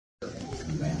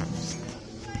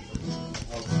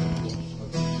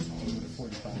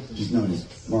He's known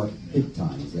as Mark Big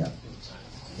Time Zepp.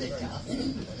 Big time.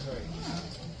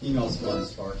 He knows what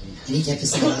Sparky. And he kept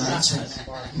us in the lunch.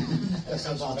 That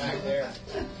comes on back there.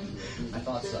 I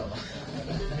thought so.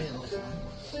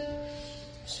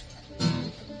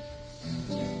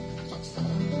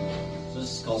 So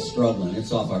this is called Struggling.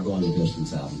 It's off our Going the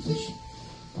Distance album, which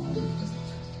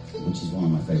is one of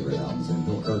my favorite albums. And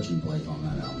Bill Kirchen plays on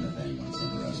that album if anyone's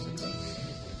interested. But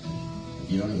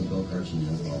if you don't know who Bill Kirchen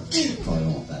is, well, you probably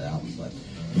don't want that album. But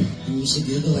And you should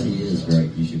Google it. He is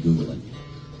great. You should Google it.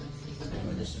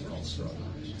 Anyway, this is called Struggling.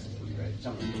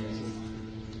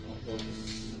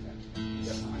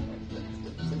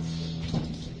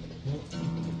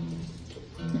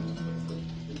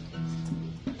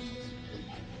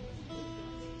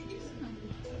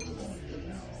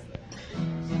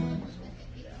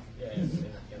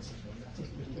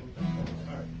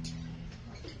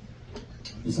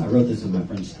 I wrote this with my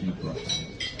friend Steve Brooks,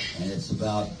 and it's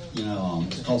about,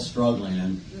 it's called Struggling,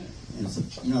 and it's,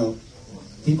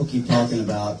 people keep talking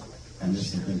about, and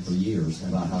this has been for years,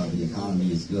 about how the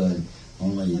economy is good,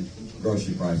 only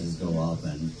grocery prices go up,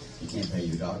 and you can't pay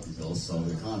your doctor bills, so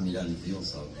the economy doesn't feel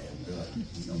so damn good,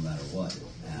 no matter what.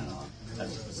 And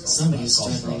that's what it's somebody's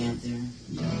struggling out there.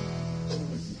 Yeah.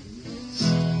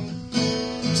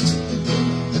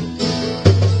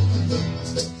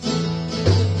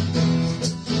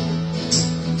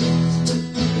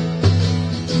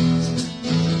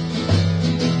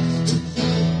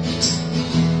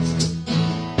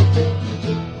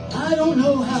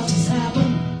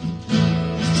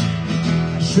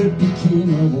 Should be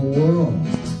king of the world.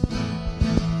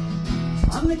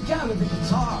 I'm the guy with the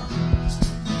guitar.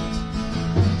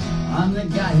 I'm the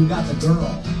guy who got the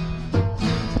girl.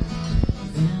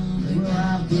 Where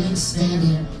I've been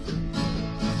standing,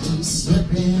 he's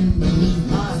slipping beneath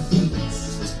my feet.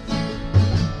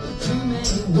 Too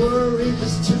many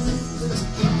worries, too much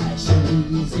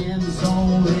passion. These ends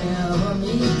don't ever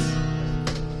meet.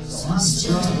 So I'm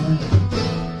struggling.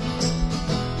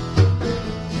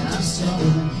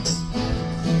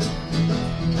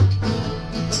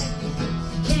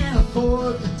 Can't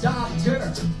afford the doctor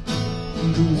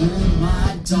when my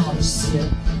daughter's sick.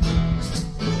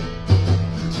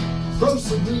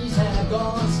 Groceries have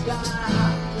gone sky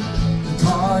high. The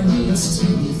car needs to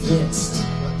be fixed.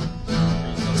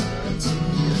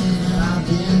 And I've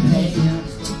been paying,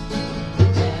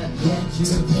 have yet to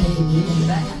pay me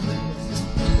back.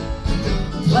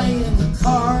 Playing the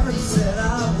cards that I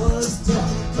was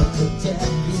dealt, but the deck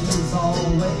is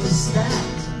always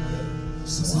stacked.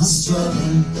 So I'm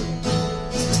struggling,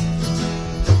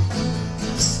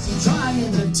 still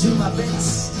trying to do my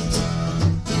best.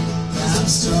 I'm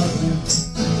struggling,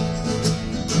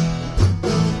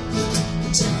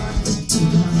 trying to do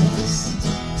my best.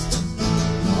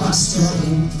 I'm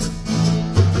struggling,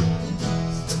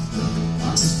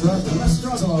 Let's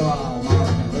struggle a while, Mark.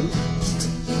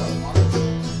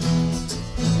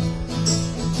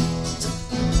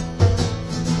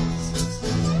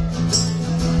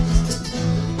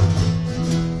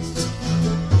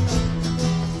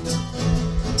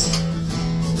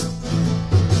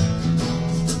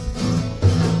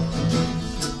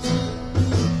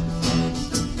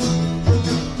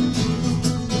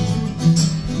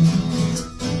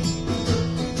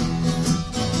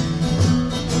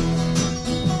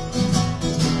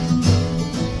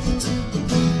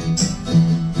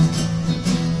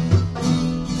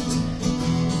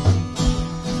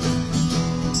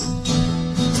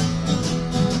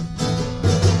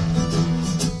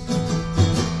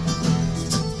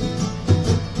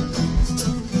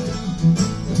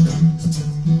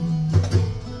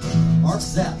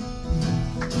 Zepp.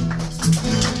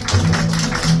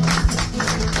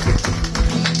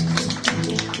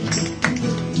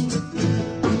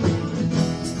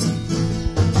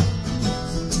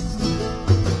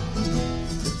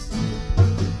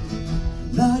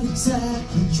 Not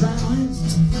exactly drowning,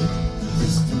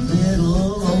 just a little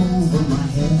over my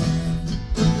head.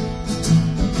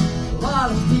 A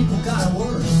lot of people got it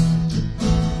worse.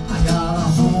 I got a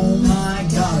home, I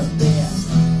got a bed.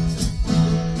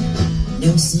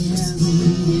 No sense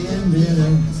being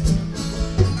bitter,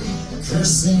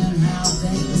 cursing how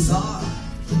things are.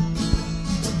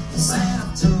 'Cause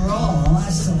after all, I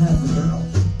still have a girl,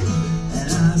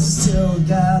 and I still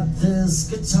got this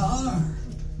guitar.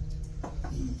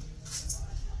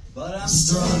 But I'm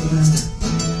struggling.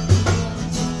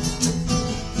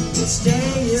 Each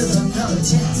day is another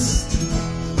test.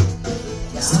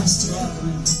 Yes, I'm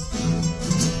struggling,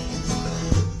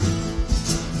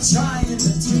 trying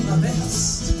to do my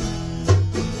best,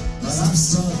 but I'm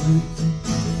struggling.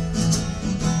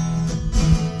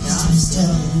 Yeah, I'm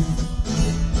struggling.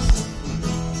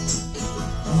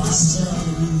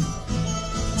 Struggling,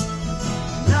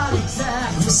 Not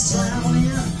exactly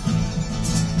struggling,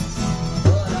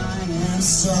 but I am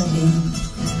struggling,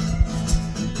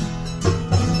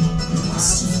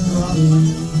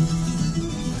 struggling.